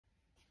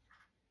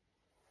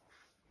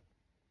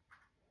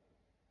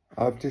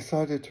I've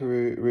decided to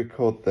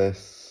record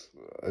this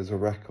as a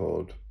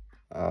record.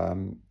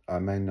 I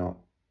may not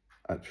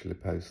actually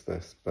post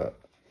this, but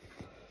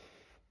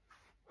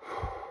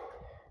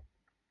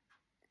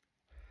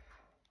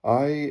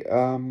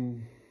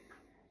I'm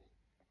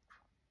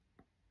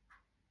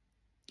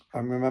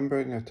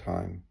remembering a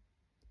time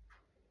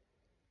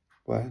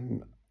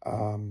when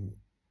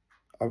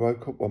I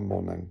woke up one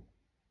morning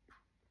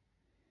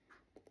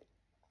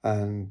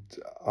and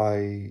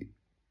I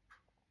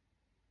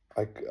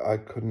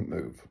couldn't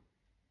move.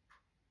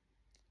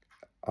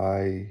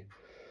 I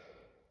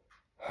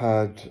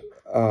had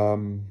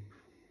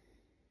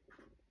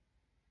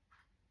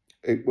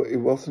it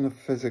wasn't a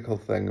physical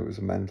thing, it was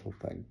a mental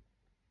thing.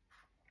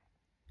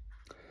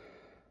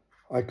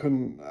 I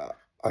couldn't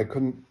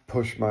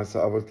push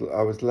myself.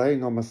 I was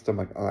laying on my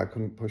stomach and I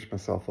couldn't push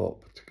myself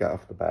up to get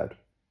off the bed.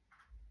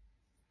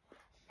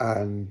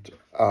 And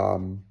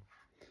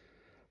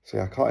see,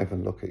 I can't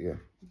even look at you.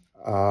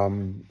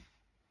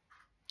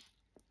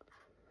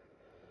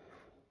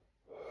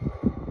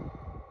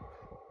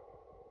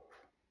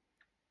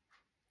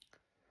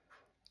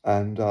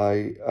 And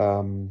I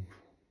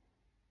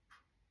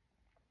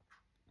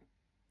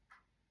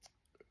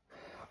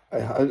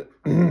had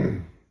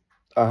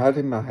I had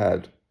in my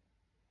head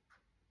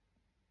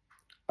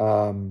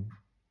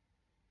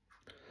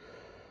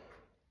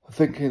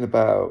thinking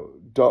about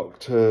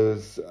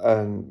doctors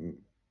and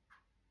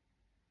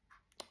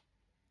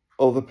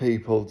other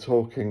people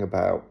talking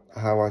about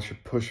how I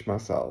should push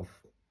myself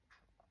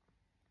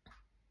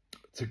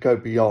to go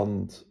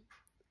beyond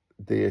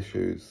the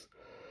issues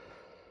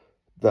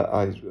that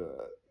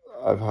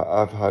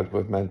I've had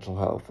with mental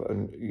health,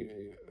 and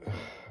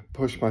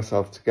push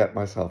myself to get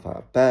myself out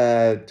of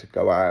bed, to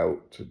go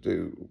out, to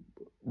do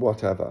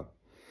whatever.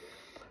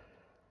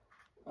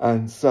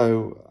 And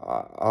so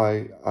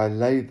I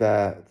lay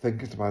there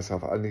thinking to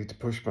myself, I need to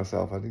push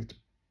myself. I need to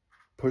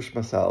push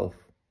myself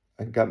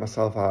and get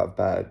myself out of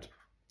bed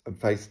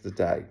and face the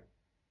day.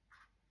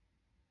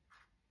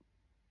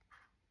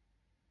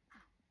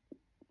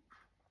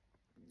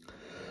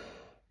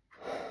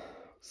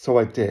 So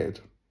I did.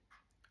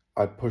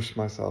 I pushed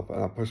myself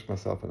and I pushed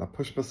myself and I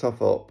pushed myself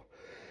up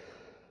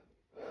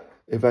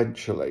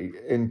eventually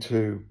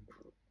into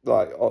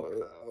like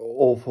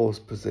all fours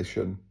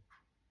position.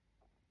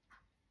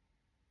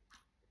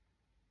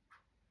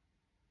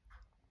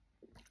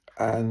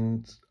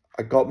 And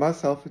I got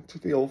myself into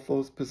the all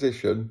fours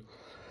position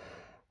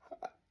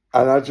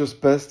and I just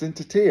burst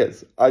into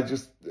tears. I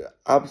just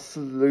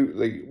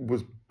absolutely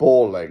was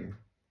bawling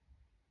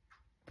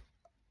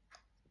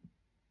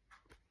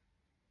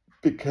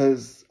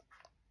because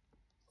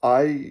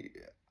I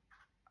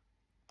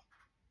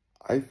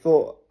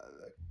thought,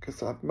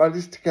 because I've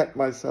managed to get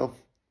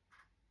myself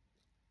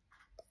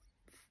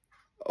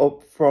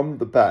up from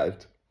the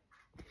bed,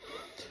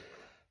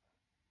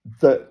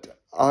 that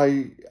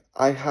I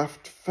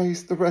have to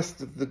face the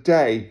rest of the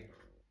day.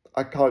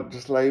 I can't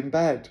just lay in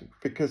bed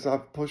because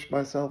I've pushed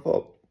myself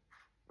up.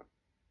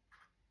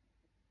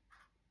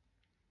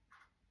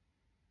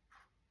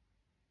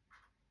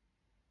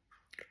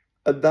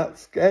 And that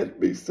scared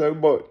me so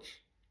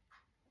much.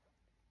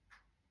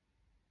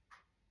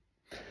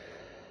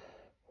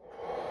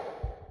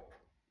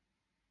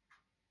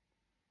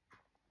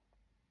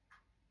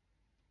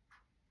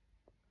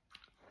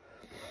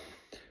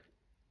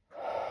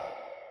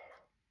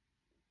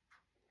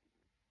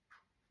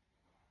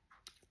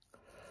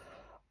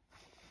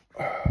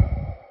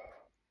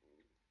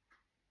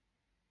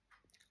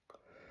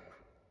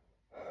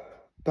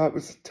 That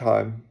was a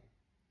time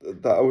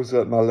that I was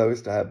at my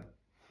lowest ebb.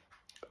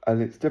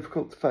 And it's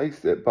difficult to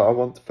face it, but I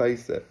want to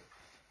face it.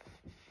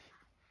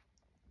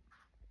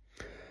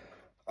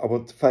 I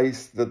want to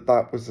face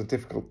that was a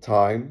difficult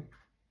time.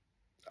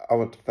 I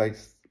want to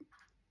face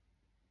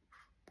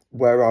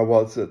where I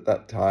was at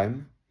that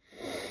time.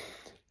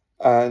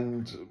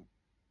 And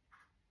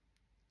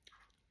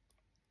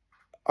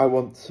I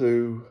want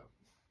to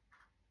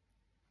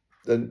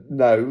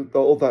know that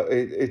although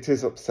it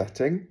is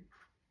upsetting,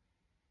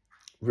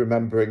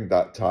 remembering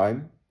that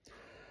time,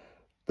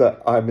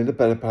 that I'm in a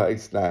better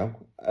place now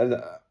and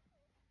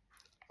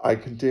I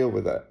can deal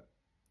with it.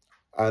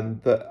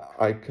 And that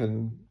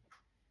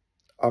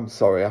I'm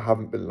sorry, I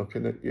haven't been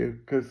looking at you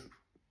because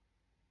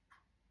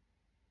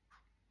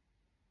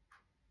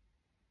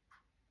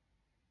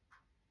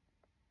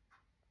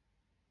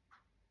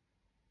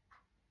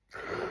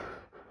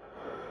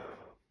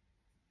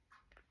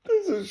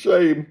it's a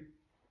shame.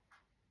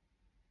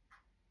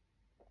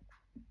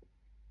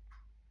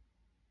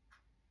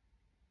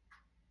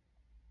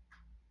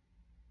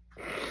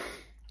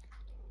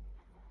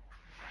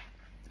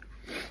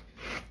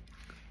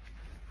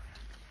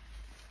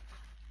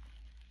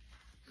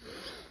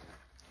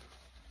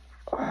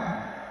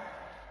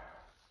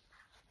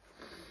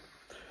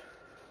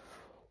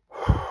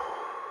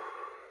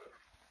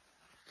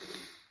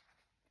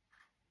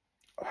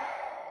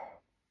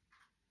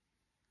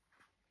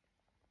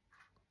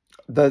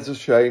 There's a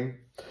shame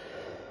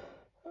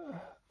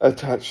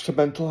attached to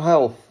mental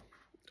health,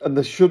 and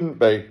there shouldn't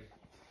be.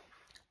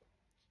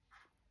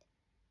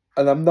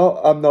 And I'm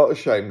not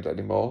ashamed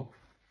anymore.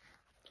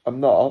 I'm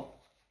not.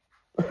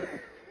 It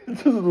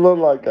doesn't look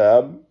like I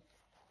am.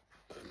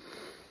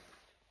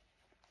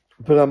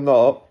 But I'm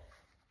not.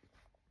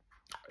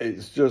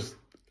 It's just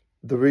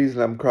the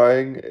reason I'm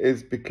crying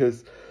is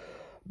because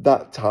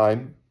that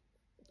time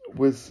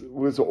was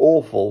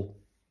awful.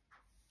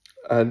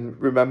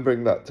 And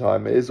remembering that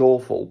time is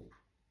awful.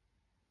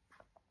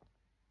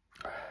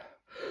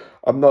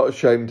 I'm not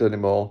ashamed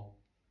anymore.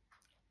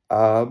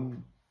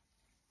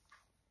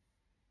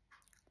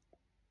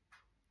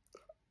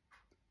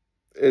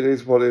 It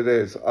is what it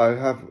is.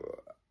 I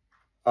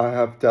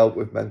have dealt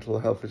with mental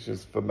health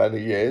issues for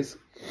many years.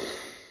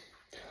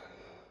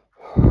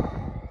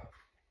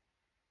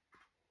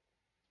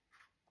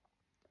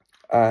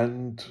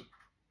 And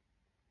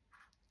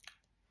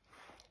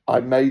I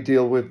may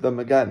deal with them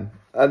again.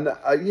 And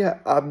yeah,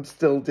 I'm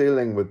still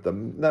dealing with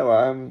them.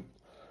 No,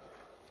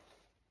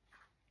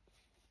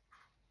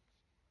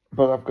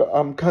 but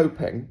I'm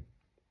coping.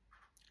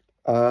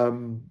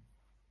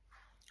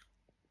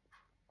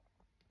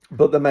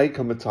 But there may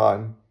come a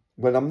time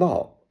when I'm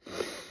not.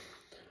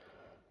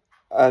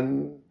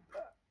 And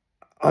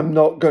I'm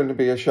not going to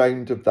be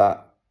ashamed of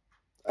that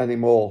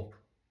anymore.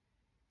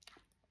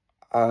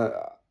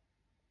 I'm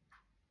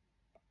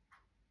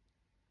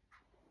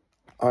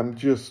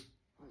just,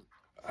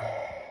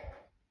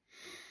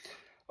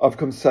 I've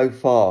come so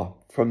far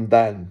from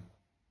then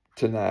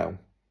to now.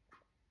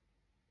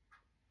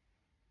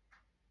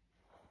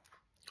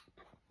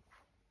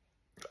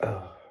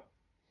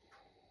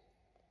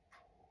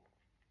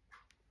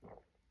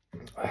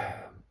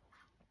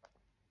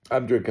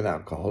 I'm drinking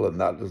alcohol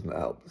and that doesn't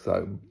help.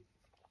 So,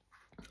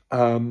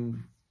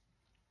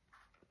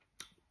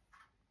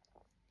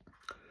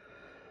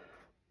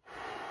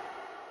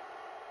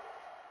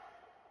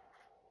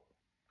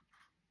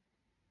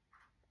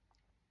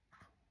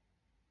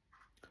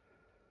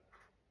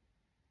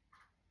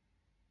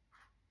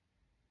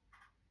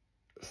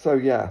 so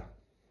yeah.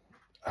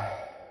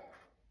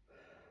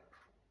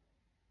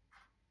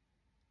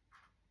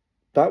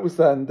 That was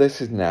then, this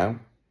is now.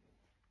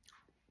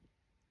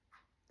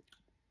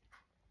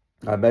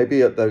 I may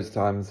be at those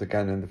times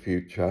again in the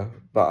future,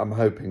 but I'm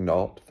hoping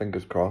not,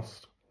 fingers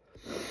crossed.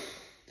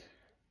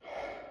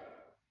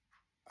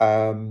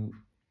 And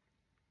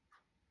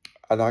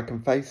I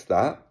can face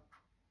that.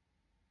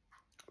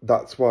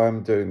 That's why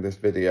I'm doing this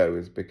video,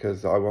 is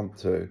because I want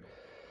to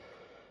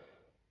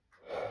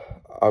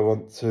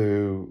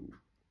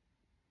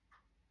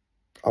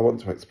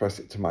express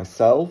it to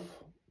myself.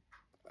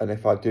 And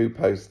if I do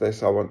post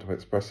this, I want to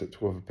express it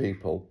to other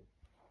people.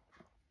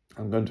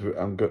 I'm going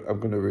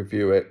to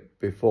review it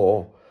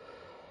before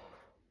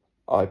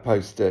I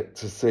post it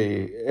to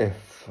see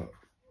if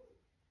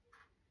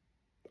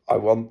I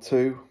want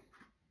to.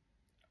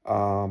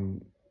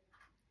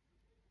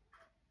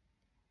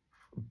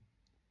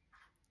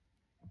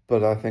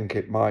 But I think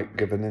it might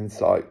give an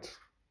insight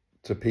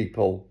to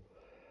people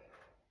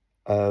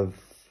of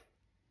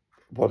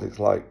what it's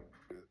like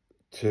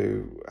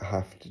to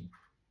have to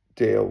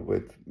deal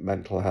with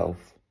mental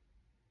health.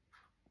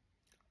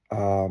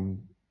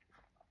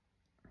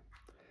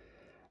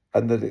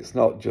 And that it's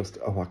not just,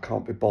 oh, I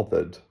can't be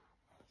bothered,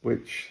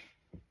 which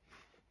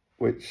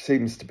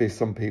seems to be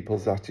some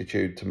people's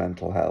attitude to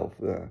mental health.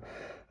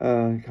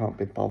 Oh, you can't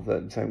be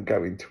bothered, don't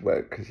go into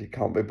work because you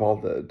can't be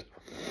bothered.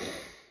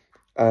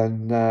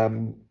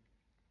 And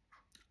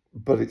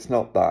but it's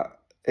not that.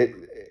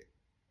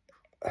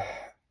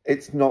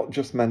 It's not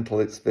just mental,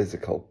 it's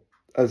physical.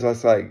 As I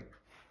say,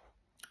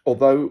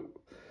 although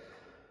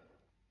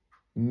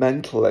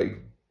mentally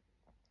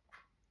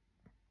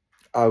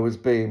I was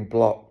being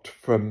blocked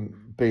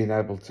from being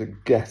able to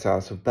get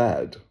out of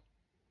bed,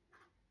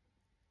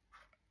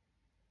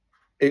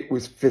 it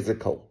was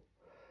physical.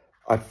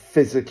 I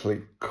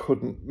physically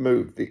couldn't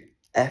move. The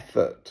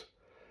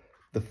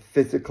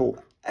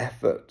physical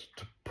effort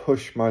to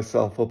push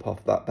myself up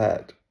off that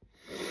bed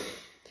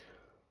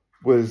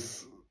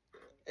was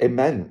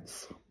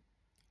immense.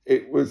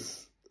 It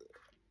was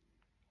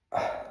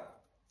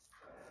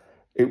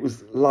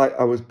like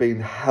I was being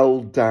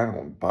held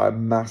down by a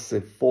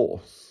massive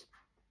force.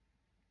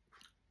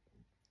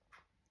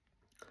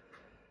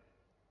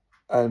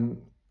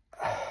 And,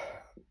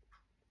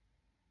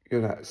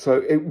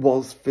 so it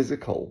was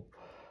physical,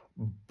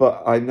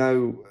 but I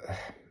know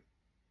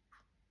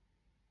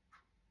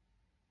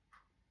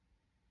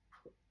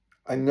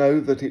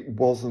that it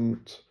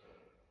wasn't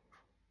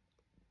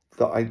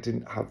that I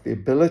didn't have the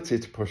ability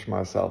to push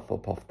myself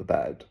up off the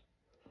bed,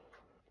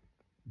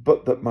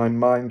 but that my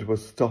mind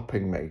was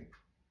stopping me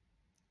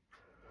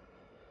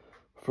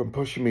from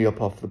pushing me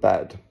up off the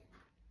bed.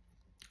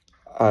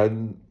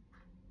 And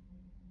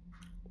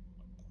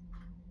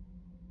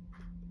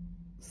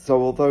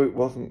so although it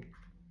wasn't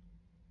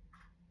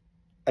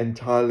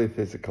entirely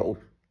physical,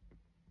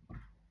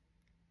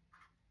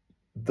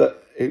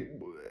 that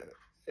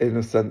in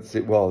a sense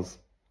it was.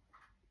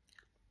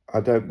 I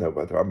don't know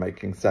whether I'm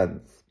making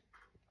sense.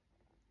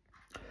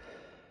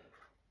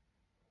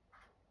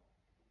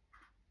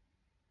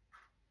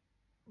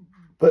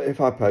 But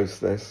if I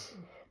post this,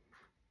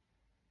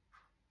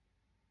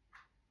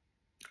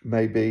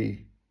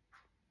 maybe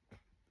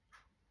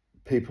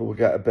people will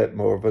get a bit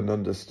more of an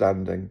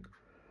understanding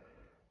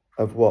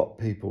of what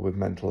people with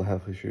mental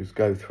health issues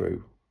go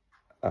through,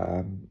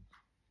 and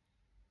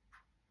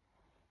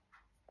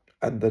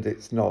that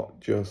it's not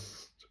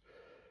just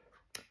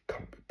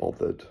can't be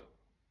bothered,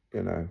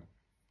 you know.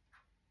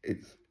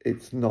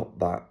 It's not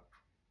that,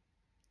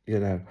 you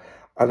know,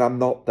 and I'm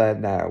not there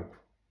now.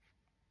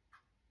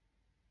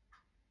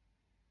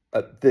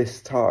 At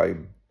this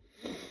time,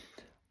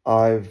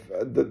 I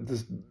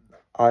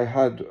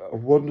had a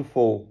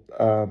wonderful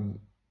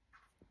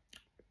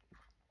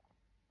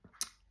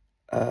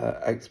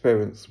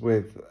experience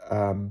with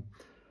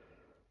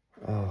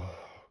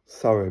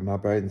sorry, my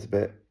brain's a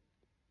bit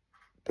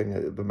thing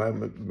at the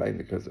moment,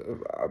 mainly because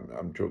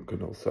I'm drunk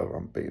and also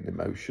I'm being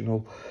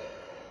emotional.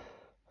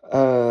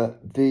 God.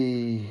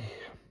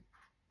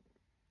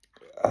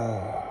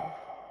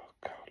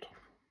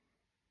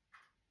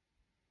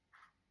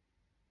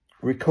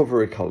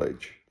 Recovery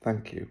College,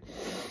 thank you.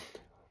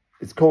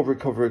 It's called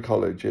Recovery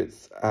College.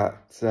 It's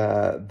at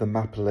the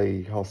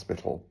Mapley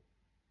Hospital.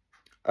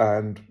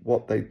 And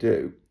what they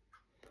do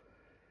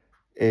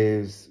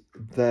is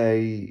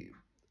they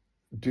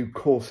do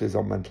courses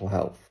on mental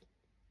health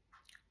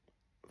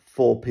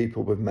for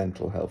people with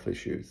mental health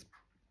issues.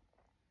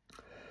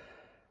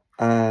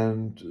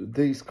 And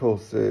these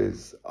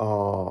courses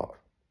are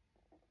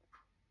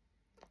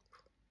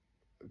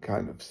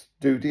kind of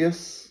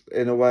studious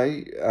in a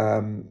way,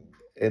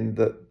 in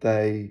that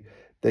they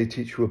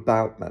teach you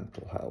about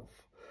mental health.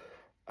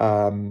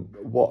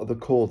 What are the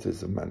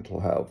causes of mental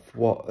health?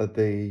 What are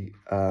the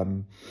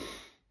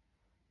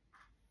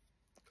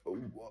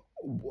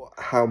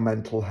how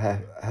mental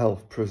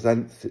health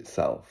presents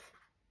itself,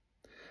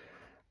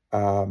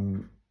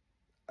 and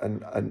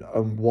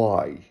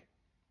why,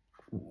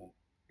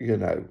 you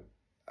know,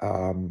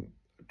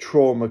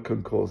 trauma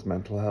can cause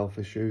mental health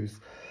issues.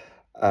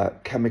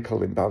 Chemical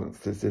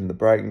imbalances in the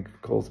brain can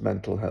cause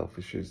mental health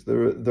issues.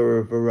 There are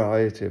a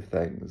variety of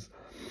things,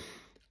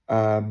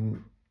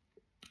 and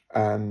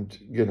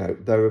you know,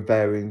 there are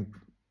varying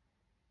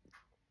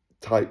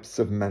types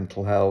of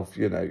mental health.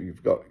 You know,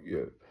 you've got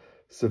your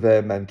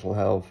severe mental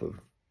health of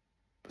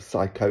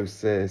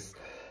psychosis,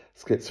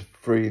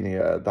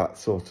 schizophrenia, that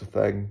sort of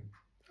thing,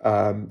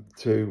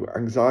 to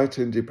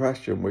anxiety and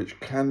depression, which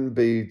can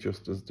be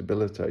just as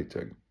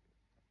debilitating,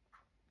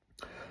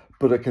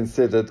 but are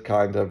considered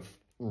kind of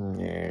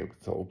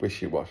sort of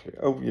wishy-washy.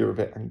 Oh, you're a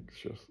bit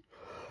anxious.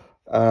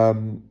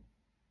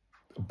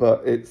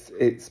 But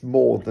it's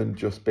more than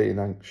just being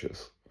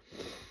anxious.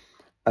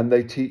 And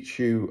they teach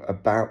you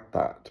about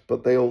that,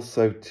 but they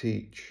also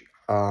teach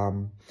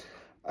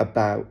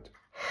about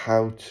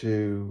how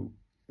to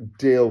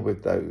deal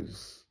with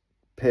those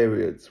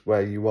periods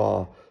where you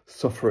are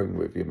suffering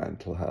with your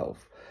mental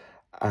health.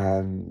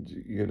 And,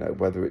 you know,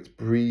 whether it's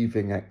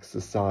breathing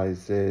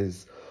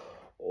exercises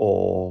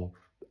or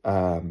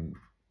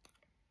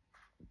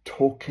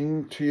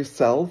talking to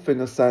yourself in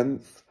a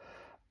sense,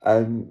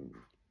 and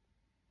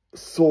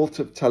sort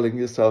of telling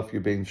yourself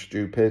you're being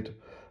stupid,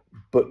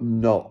 but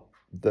not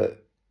that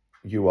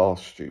you are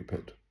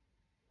stupid.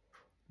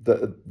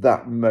 That at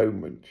that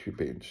moment you're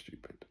being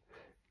stupid.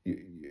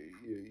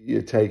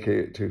 You're taking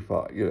it too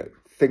far. You know,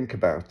 think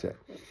about it.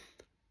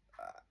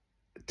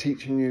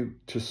 Teaching you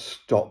to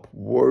stop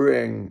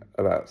worrying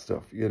about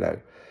stuff. You know,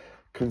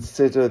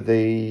 consider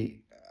the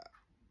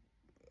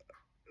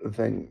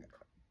thing.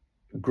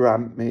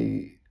 Grant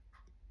me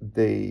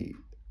the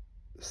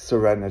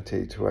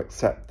serenity to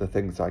accept the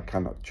things I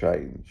cannot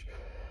change,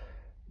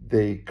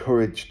 the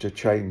courage to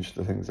change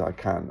the things I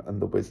can,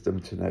 and the wisdom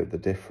to know the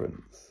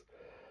difference.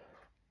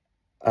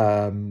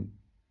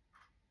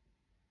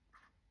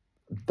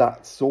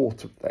 That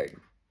sort of thing,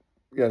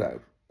 you know,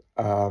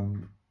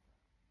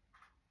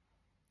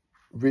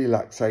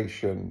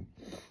 relaxation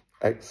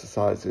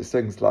exercises,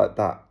 things like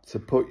that, to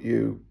put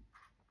you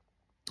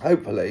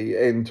hopefully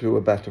into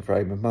a better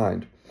frame of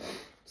mind.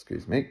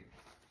 Excuse me.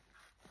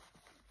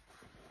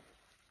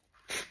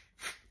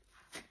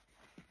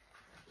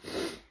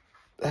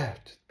 Just a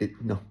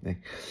bit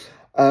nothing.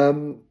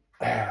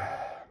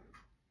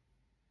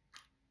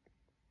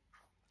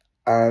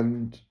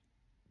 And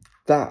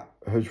that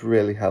has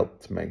really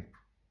helped me,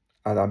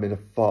 and I'm in a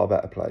far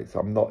better place.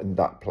 I'm not in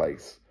that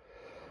place.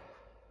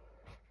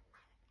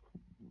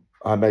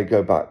 I may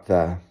go back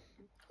there.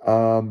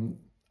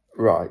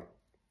 Right.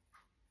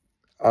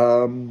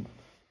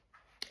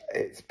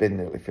 It's been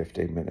nearly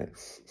 15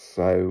 minutes,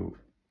 so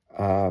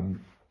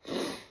I'm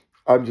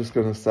just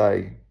going to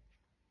say,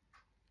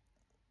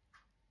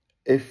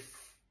 if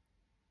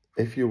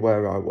you're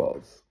where I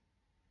was,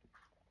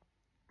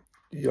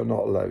 you're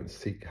not alone.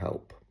 Seek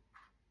help.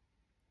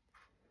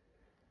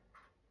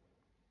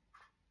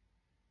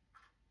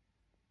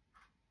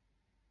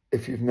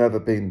 If you've never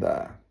been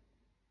there,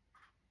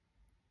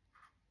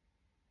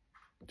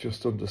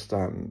 just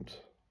understand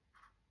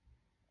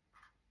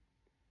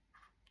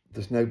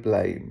there's no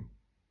blame.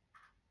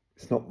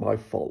 It's not my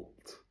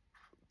fault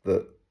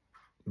that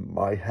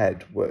my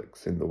head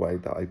works in the way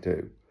that I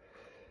do.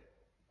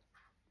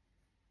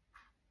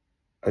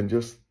 and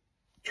just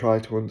try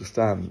to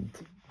understand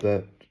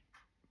that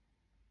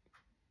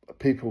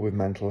people with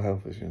mental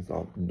health issues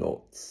aren't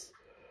nuts.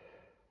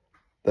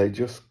 They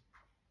just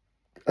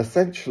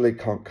essentially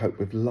can't cope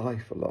with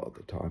life a lot of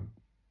the time.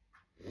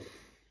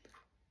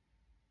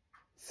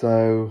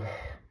 So,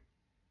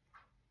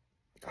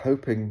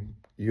 hoping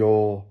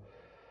you're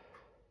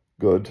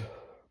good,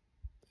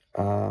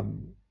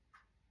 and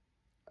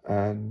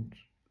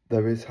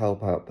there is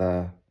help out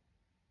there.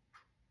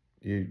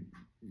 You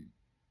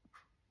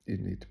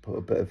need to put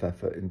a bit of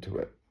effort into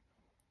it.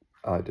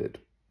 I did,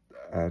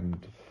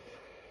 and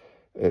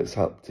it's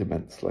helped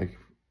immensely.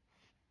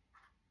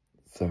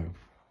 So,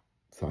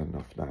 sign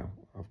off now.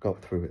 I've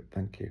got through it.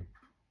 Thank you.